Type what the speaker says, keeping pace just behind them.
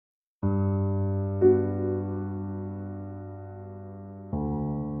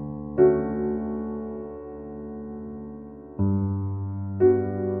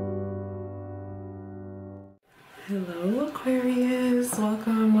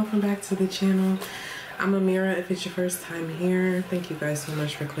welcome back to the channel. I'm Amira. If it's your first time here, thank you guys so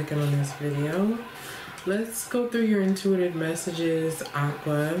much for clicking on this video. Let's go through your intuitive messages,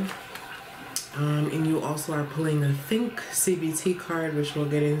 Aqua. And you also are pulling a Think CBT card, which we'll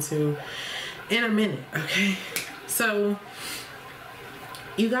get into in a minute, okay? So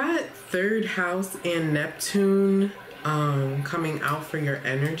you got third house and Neptune coming out for your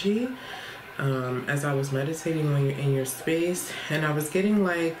energy. As I was meditating when you're in your space, and I was getting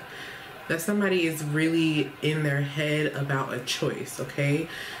like that somebody is really in their head about a choice, okay?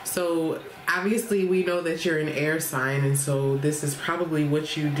 So obviously we know that you're an air sign, and so this is probably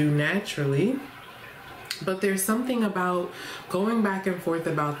what you do naturally. But there's something about going back and forth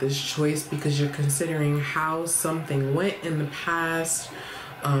about this choice because you're considering how something went in the past.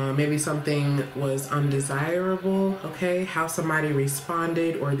 Maybe something was undesirable, okay? How somebody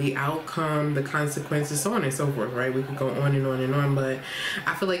responded or the outcome, the consequences, so on and so forth, right? We could go on and on and on, but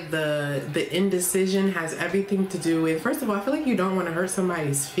I feel like the indecision has everything to do with, first of all, I feel like you don't want to hurt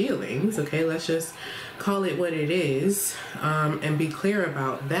somebody's feelings, okay? Let's just call it what it is, and be clear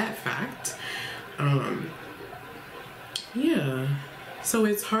about that fact. Yeah, so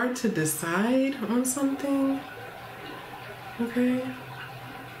it's hard to decide on something, okay?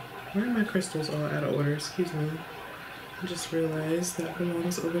 Why are my crystals all out of order? Excuse me. I just realized that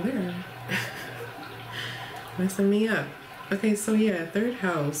belongs over there. Messing me up. Okay, so yeah, third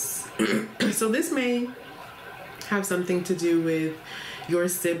house. So this may have something to do with your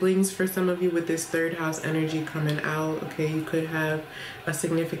siblings for some of you with this third house energy coming out. Okay, you could have a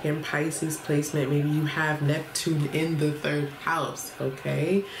significant Pisces placement. Maybe you have Neptune in the third house,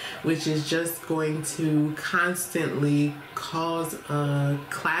 okay, which is just going to constantly cause a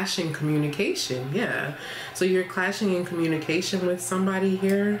clash in communication. Yeah, so you're clashing in communication with somebody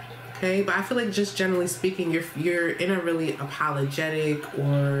here, okay? But I feel like just generally speaking, you're in a really apologetic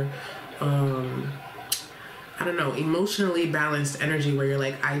or I don't know, emotionally balanced energy where you're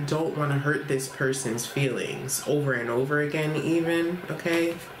like, I don't want to hurt this person's feelings over and over again even,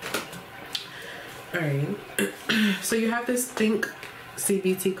 okay? All right. So you have this Think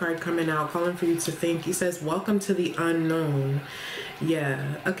CBT card coming out, calling for you to think. He says, welcome to the unknown.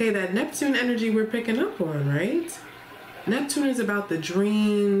 Yeah. Okay, that Neptune energy we're picking up on, right? Neptune is about the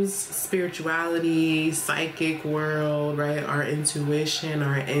dreams, spirituality, psychic world, right? Our intuition,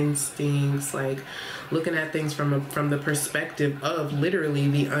 our instincts, like looking at things from the perspective of literally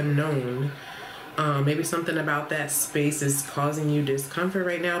the unknown. Maybe something about that space is causing you discomfort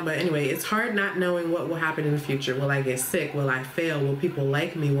right now. But anyway, it's hard not knowing what will happen in the future. Will I get sick? Will I fail? Will people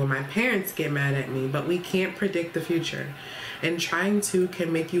like me? Will my parents get mad at me? But we can't predict the future. And trying to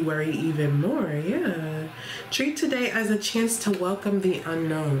can make you worry even more. Yeah. Treat today as a chance to welcome the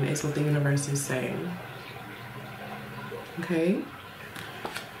unknown is what the universe is saying. Okay.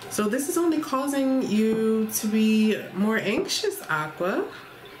 So this is only causing you to be more anxious, Aqua.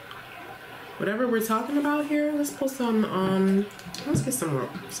 Whatever we're talking about here, let's pull some, let's get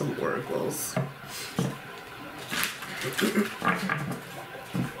some oracles.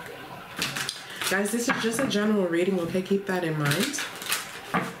 Guys, this is just a general reading, okay? Keep that in mind.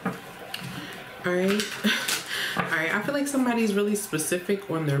 Alright. Alright, I feel like somebody's really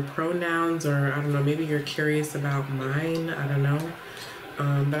specific on their pronouns, or I don't know, maybe you're curious about mine, I don't know.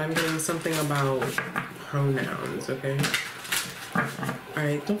 But I'm getting something about pronouns, okay?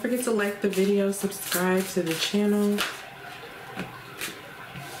 Alright, don't forget to like the video, subscribe to the channel.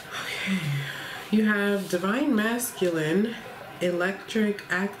 Okay. You have Divine Masculine, Electric,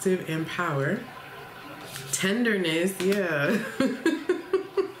 Active, and Power. Tenderness, yeah.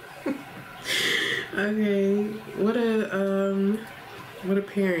 Okay, what a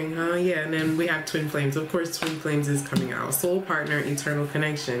pairing, huh? Yeah, and then we have Twin Flames. Of course, Twin Flames is coming out. Soul partner, eternal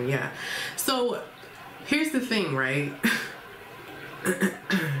connection, yeah. So here's the thing, right?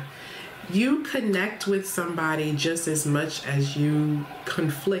 You connect with somebody just as much as you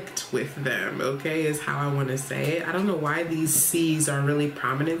conflict with them, okay, is how I want to say it. I don't know why these C's are really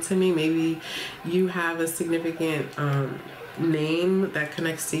prominent to me. Maybe you have a significant name that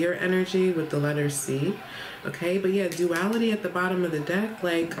connects to your energy with the letter C, okay? But yeah, duality at the bottom of the deck,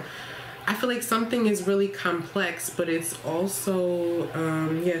 like, I feel like something is really complex, but it's also,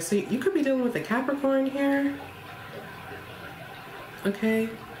 yeah, so you could be dealing with a Capricorn here, okay?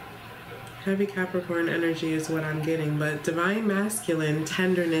 Heavy Capricorn energy is what I'm getting, but Divine Masculine,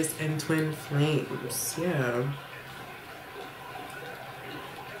 Tenderness, and Twin Flames. Yeah.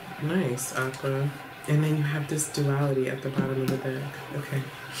 Nice, Aqua. And then you have this duality at the bottom of the deck. Okay.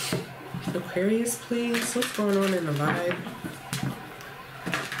 Aquarius, please. What's going on in the vibe?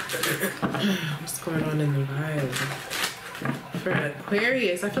 What's going on in the vibe? For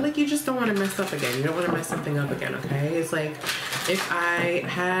Aquarius, I feel like you just don't want to mess up again. You don't want to mess something up again, okay? It's like if I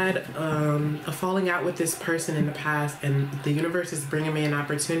had a falling out with this person in the past and the universe is bringing me an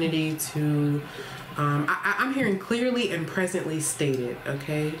opportunity to... I'm hearing clearly and presently stated,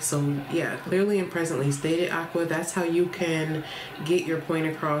 okay? So, yeah, clearly and presently stated, Aqua. That's how you can get your point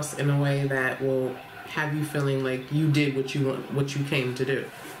across in a way that will have you feeling like you did what you want, what you came to do,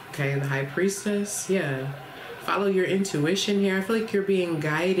 okay? The High Priestess, yeah. Follow your intuition here. I feel like you're being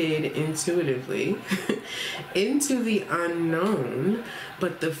guided intuitively into the unknown,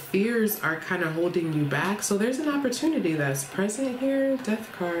 but the fears are kind of holding you back. So there's an opportunity that's present here.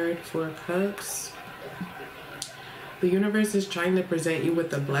 Death card, 4 cups. The universe is trying to present you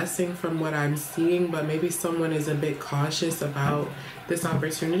with a blessing from what I'm seeing, but maybe someone is a bit cautious about this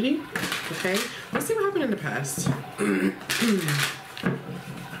opportunity. Okay, let's see what happened in the past.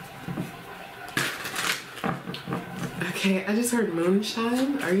 Okay, I just heard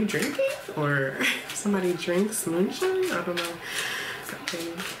moonshine. Are you drinking? Or somebody drinks moonshine? I don't know.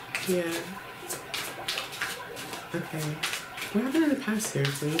 Okay, yeah. Okay. What happened in the past here,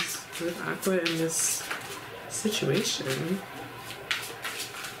 please? With Aqua in this situation.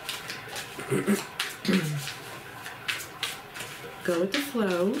 Go with the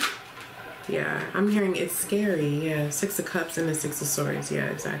flow. Yeah, I'm hearing it's scary. Yeah, 6 of Cups and the 6 of Swords. Yeah,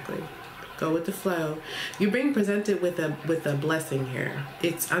 exactly. Go with the flow. You're being presented with a blessing here.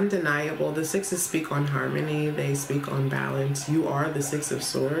 It's undeniable. The 6s speak on harmony. They speak on balance. You are the 6 of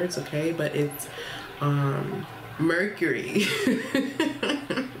Swords, okay? But it's Mercury.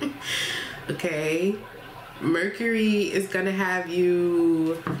 Okay? Mercury is gonna have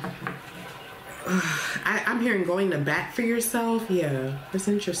you... I'm hearing going to bat for yourself. Yeah, that's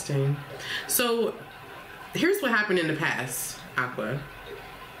interesting. So here's what happened in the past, Aqua.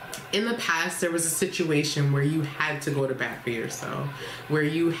 In the past, there was a situation where you had to go to bat for yourself, where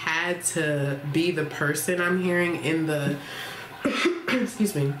you had to be the person, I'm hearing, in the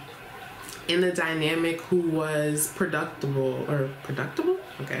excuse me, in the dynamic who was productive?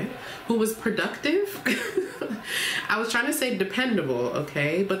 Okay. Who was productive? I was trying to say dependable,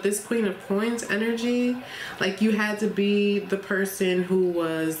 okay? But this Queen of Coins energy, like you had to be the person who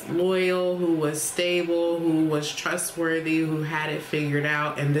was loyal, who was stable, who was trustworthy, who had it figured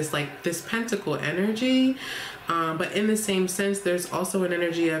out, and this Pentacle energy. But in the same sense, there's also an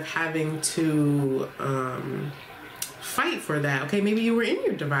energy of having to fight for that. Okay, maybe you were in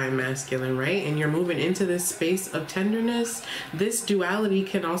your divine masculine, right? And you're moving into this space of tenderness. This duality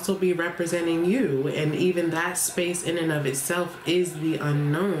can also be representing you, and even that space in and of itself is the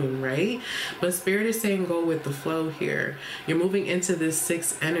unknown, right? But Spirit is saying go with the flow here. You're moving into this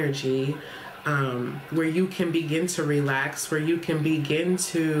 6 energy where you can begin to relax, where you can begin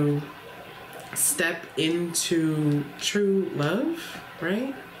to step into true love,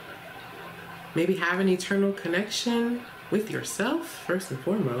 right? Maybe have an eternal connection with yourself, first and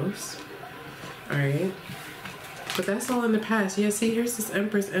foremost. All right. But that's all in the past. Yeah, see, here's this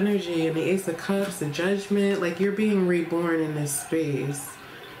Empress energy and the Ace of Cups, the Judgment. Like, you're being reborn in this space.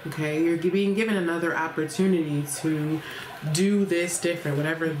 Okay? You're being given another opportunity to do this different,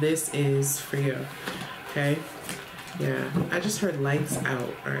 whatever this is for you. Okay? Yeah. I just heard lights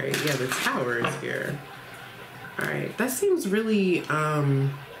out. All right. Yeah, the Tower is here. All right. That seems really...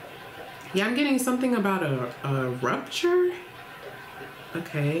 yeah, I'm getting something about a rupture.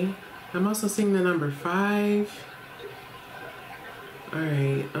 Okay. I'm also seeing the number 5. All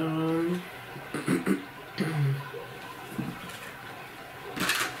right. All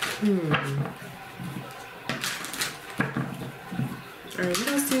right, what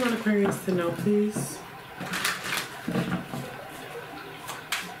else do you want Aquarius to know, please?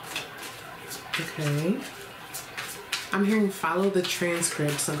 Okay. I'm hearing follow the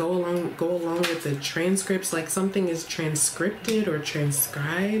transcripts. So go along with the transcripts, like something is transcripted or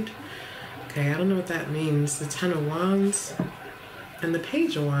transcribed. Okay, I don't know what that means. The 10 of Wands and the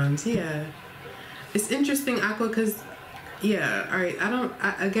Page of Wands. Yeah, it's interesting, Aqua, because yeah, all right. I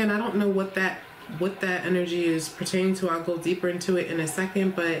don't know what that energy is pertaining to. I'll go deeper into it in a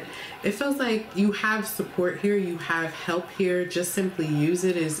second, but it feels like you have support here, you have help here. Just simply use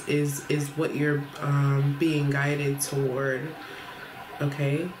it is what you're being guided toward.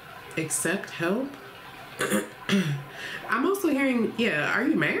 Okay, accept help. I'm also hearing, yeah, are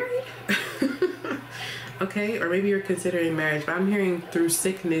you married? Okay, or maybe you're considering marriage, but I'm hearing through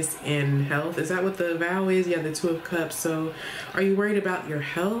sickness and health. Is that what the vow is? Yeah, the 2 of Cups. So are you worried about your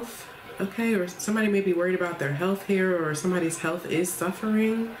health? Okay, or somebody may be worried about their health here, or somebody's health is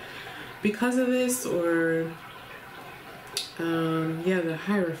suffering because of this, or yeah, the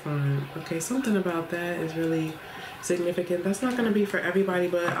Hierophant. Okay, something about that is really significant. That's not going to be for everybody,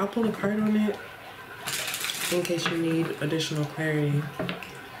 but I'll pull a card on it in case you need additional clarity.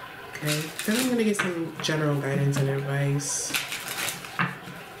 Okay, then I'm going to get some general guidance and advice.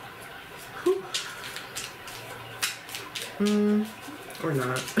 Or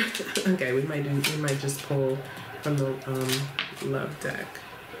not. Okay, we might just pull from the love deck.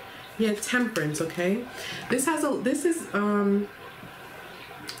 Yeah, Temperance, okay? This is and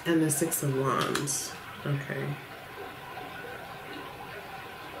the Six of Wands. Okay.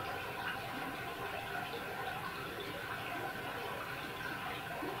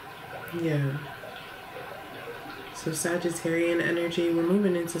 Yeah. So Sagittarian energy, we're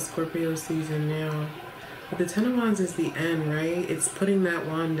moving into Scorpio season now. But the Ten of Wands is the end, right? It's putting that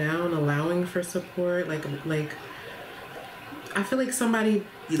wand down, allowing for support. Like I feel like somebody,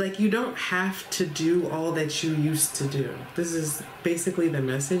 like, you don't have to do all that you used to do. This is basically the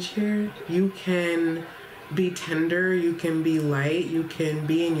message here. You can be tender, you can be light, you can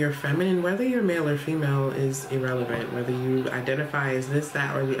be in your feminine. Whether you're male or female is irrelevant. Whether you identify as this,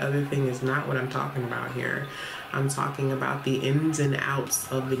 that, or the other thing is not what I'm talking about here. I'm talking about the ins and outs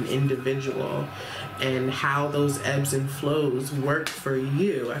of an individual and how those ebbs and flows work for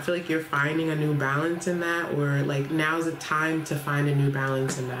you. I feel like you're finding a new balance in that, or like now's the time to find a new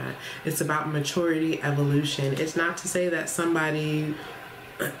balance in that. It's about maturity, evolution. It's not to say that somebody,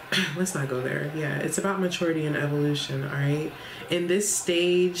 let's not go there. Yeah, it's about maturity and evolution, all right? In this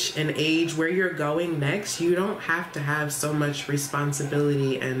stage and age where you're going next, you don't have to have so much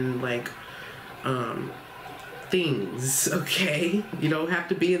responsibility and like, things, okay? You don't have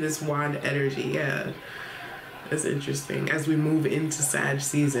to be in this wand energy. Yeah, that's interesting. As we move into Sag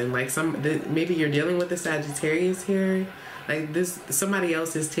season, like maybe you're dealing with the Sagittarius here, like this, somebody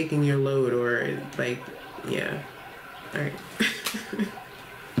else is taking your load, or like, yeah. All right.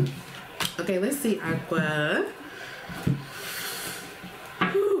 Okay, let's see, Aqua.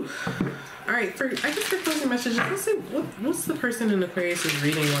 Whew. All right, for closing messages, let's see what's the person in Aquarius'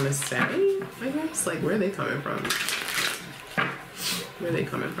 reading want to say. I guess, like, where are they coming from? Where are they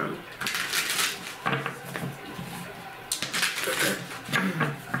coming from?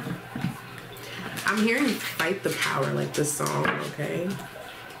 I'm hearing "Fight the Power," like the song. Okay.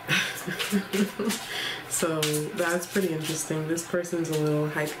 So that's pretty interesting. This person's a little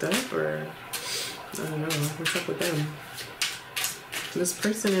hyped up, or I don't know. What's up with them? This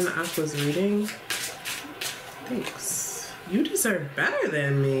person in Aqua's reading, thanks. You deserve better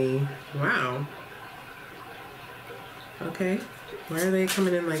than me. Wow. Okay. Why are they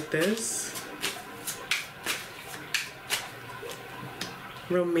coming in like this?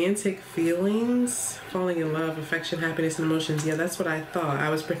 Romantic feelings, falling in love, affection, happiness, and emotions. Yeah, that's what I thought. I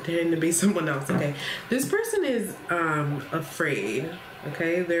was pretending to be someone else. Okay. This person is afraid.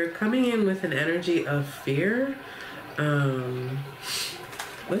 Okay. They're coming in with an energy of fear.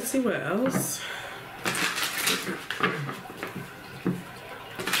 Let's see what else.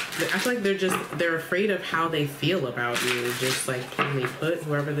 I feel like they're afraid of how they feel about you, just like plainly put,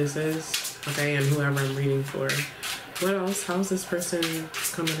 whoever this is, okay, and whoever I'm reading for. What else? How's this person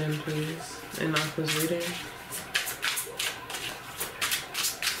coming in, please, in Aqua's reading?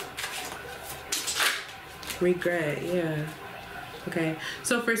 Regret, yeah. Okay,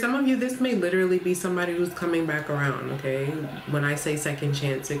 so for some of you, this may literally be somebody who's coming back around, okay? When I say second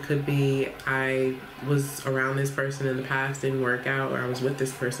chance, it could be I was around this person in the past, didn't work out, or I was with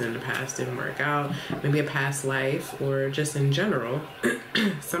this person in the past, didn't work out. Maybe a past life, or just in general.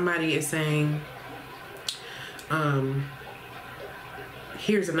 Somebody is saying,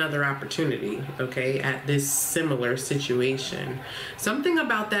 here's another opportunity, okay, at this similar situation. Something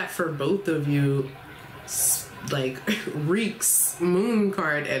about that for both of you, like, reeks moon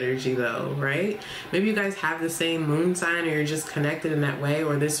card energy though, right? Maybe you guys have the same moon sign, or you're just connected in that way,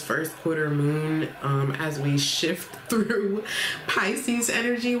 or this first quarter moon, as we shift through Pisces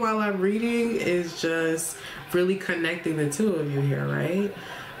energy while I'm reading, is just really connecting the two of you here, right?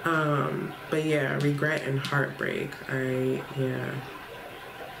 But yeah, regret and heartbreak. Yeah.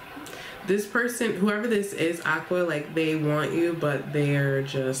 This person, whoever this is, Aqua, like, they want you, but they're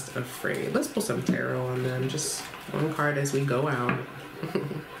just afraid. Let's pull some tarot on them. Just one card as we go out.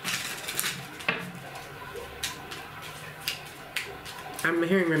 I'm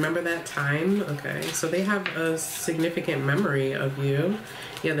hearing, remember that time? Okay, so they have a significant memory of you.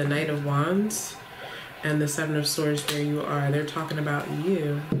 Yeah, the Knight of Wands and the Seven of Swords, there you are. They're talking about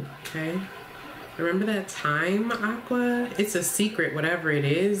you, okay? Remember that time, Aqua? It's a secret, whatever it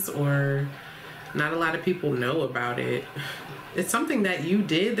is, or not a lot of people know about it. It's something that you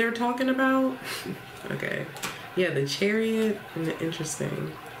did they're talking about. Okay. Yeah, the Chariot.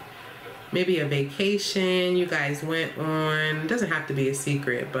 Interesting. maybe a vacation you guys went on. It doesn't have to be a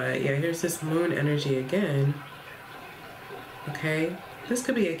secret, but yeah, here's this moon energy again. Okay, this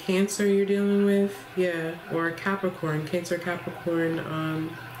could be a Cancer you're dealing with, yeah, or a Capricorn, Cancer, Capricorn,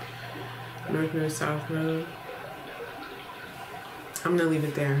 North Node, South Node. I'm gonna leave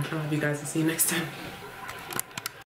it there. I hope you guys will see you next time.